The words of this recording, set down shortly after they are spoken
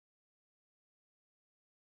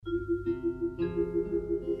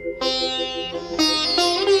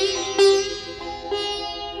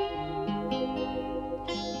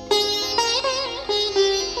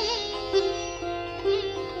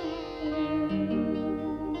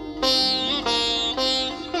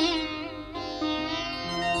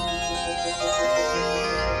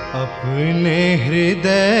अपने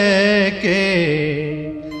हृदय के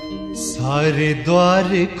सारे द्वार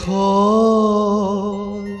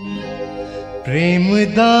खोल, प्रेम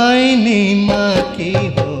दायिनी माँ की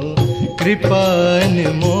हो कृपा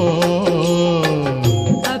अनमोल।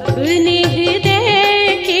 अपने हृदय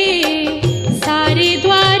के सारे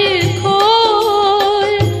द्वार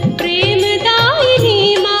खोल, प्रेम दायिनी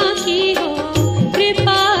माँ की हो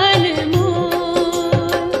कृपा अनमोल।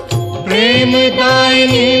 प्रेम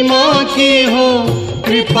दायिनी माँ की हो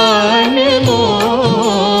कृपा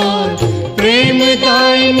अनमोल। प्रेम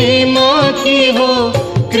दायिनी माँ की हो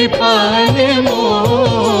कृपा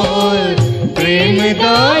अनमोल। प्रेम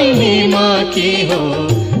दायिनी माँ की हो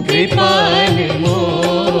कृपा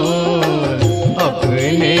अनमोल।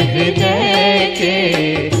 अपने हृदय के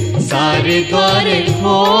सारे द्वार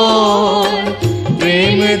खोल,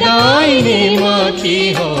 प्रेम दायिनी माँ की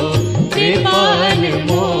हो कृपा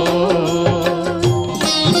अनमोल।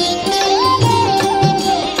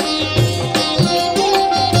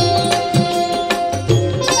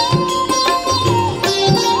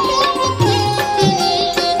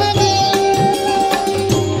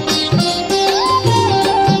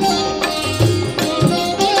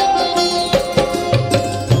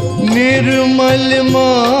 निर्मल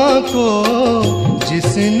माँ को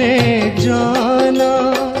जिसने जाना,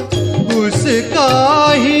 उसका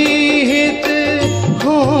ही हित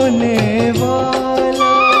होने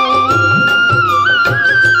वाला।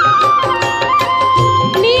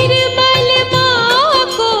 निर्मल माँ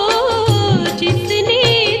को जिसने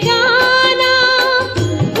जाना,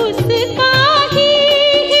 उसका ही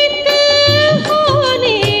हित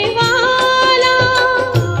होने वाला।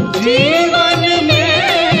 जीवन में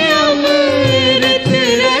अमृत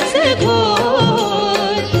रस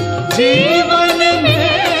घोल, जीवन में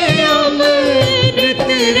अमृत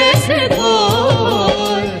रस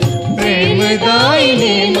घोल। प्रेम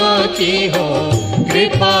दायिनी माँ की हो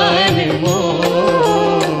कृपा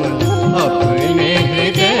अनमोल। अपने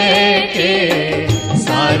हृदय के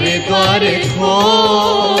सारे द्वार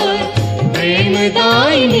खोल, प्रेम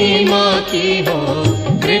दायिनी माँ की हो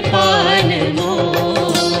कृपा अनमोल।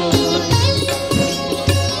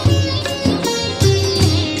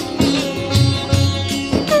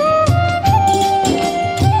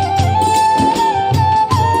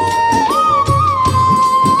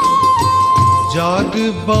 जाग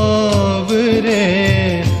बावरे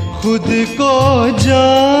खुद को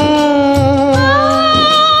जान,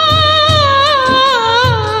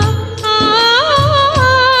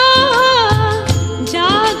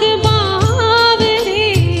 जाग बावरे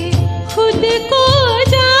खुद को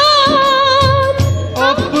जान।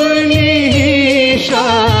 अपनी ही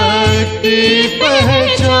शक्ति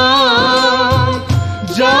पहचान।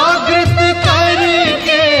 जागृत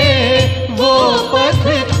करके वो पथ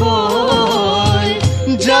खोल,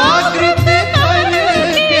 जागृत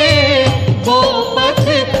करके वो पथ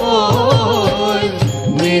खोल।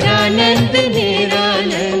 निरानंद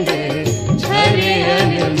निरानंद झरे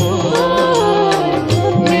अनमोल।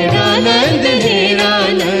 निरानंद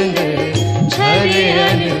निरानंद झरे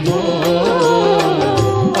अनमोल।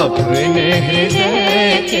 अपने हृदय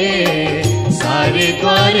के सारे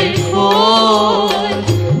द्वार खोल,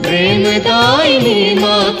 प्रेम दायिनी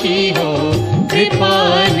माँ की हो कृपा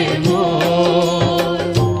अनमोल।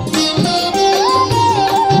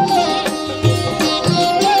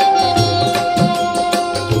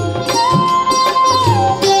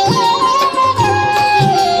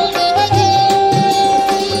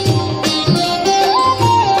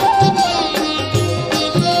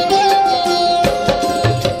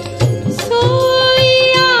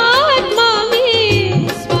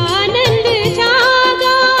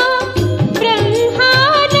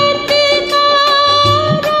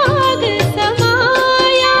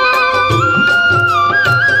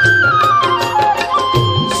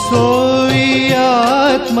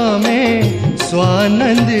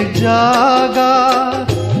 स्वानंद जागा,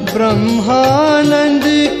 ब्रह्मानंद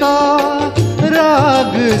का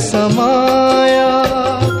राग समाया।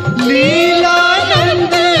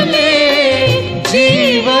 लीलानंद में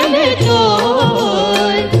जीवन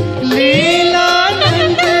तोल,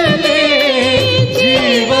 लीलानंद में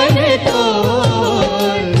जीवन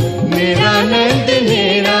तोल। निरानंद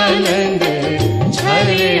निरानंद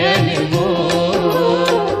झरे अनमोल।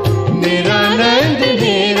 निरानंद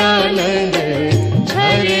निरानंद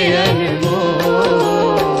झरे अनमोल।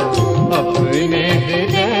 अपने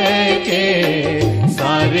हृदय के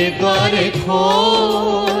सारे द्वार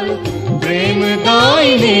खोल, प्रेम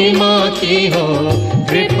दायिनी माँ की हो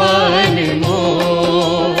कृपा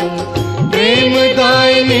अनमोल। प्रेम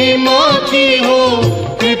दायिनी माँ की हो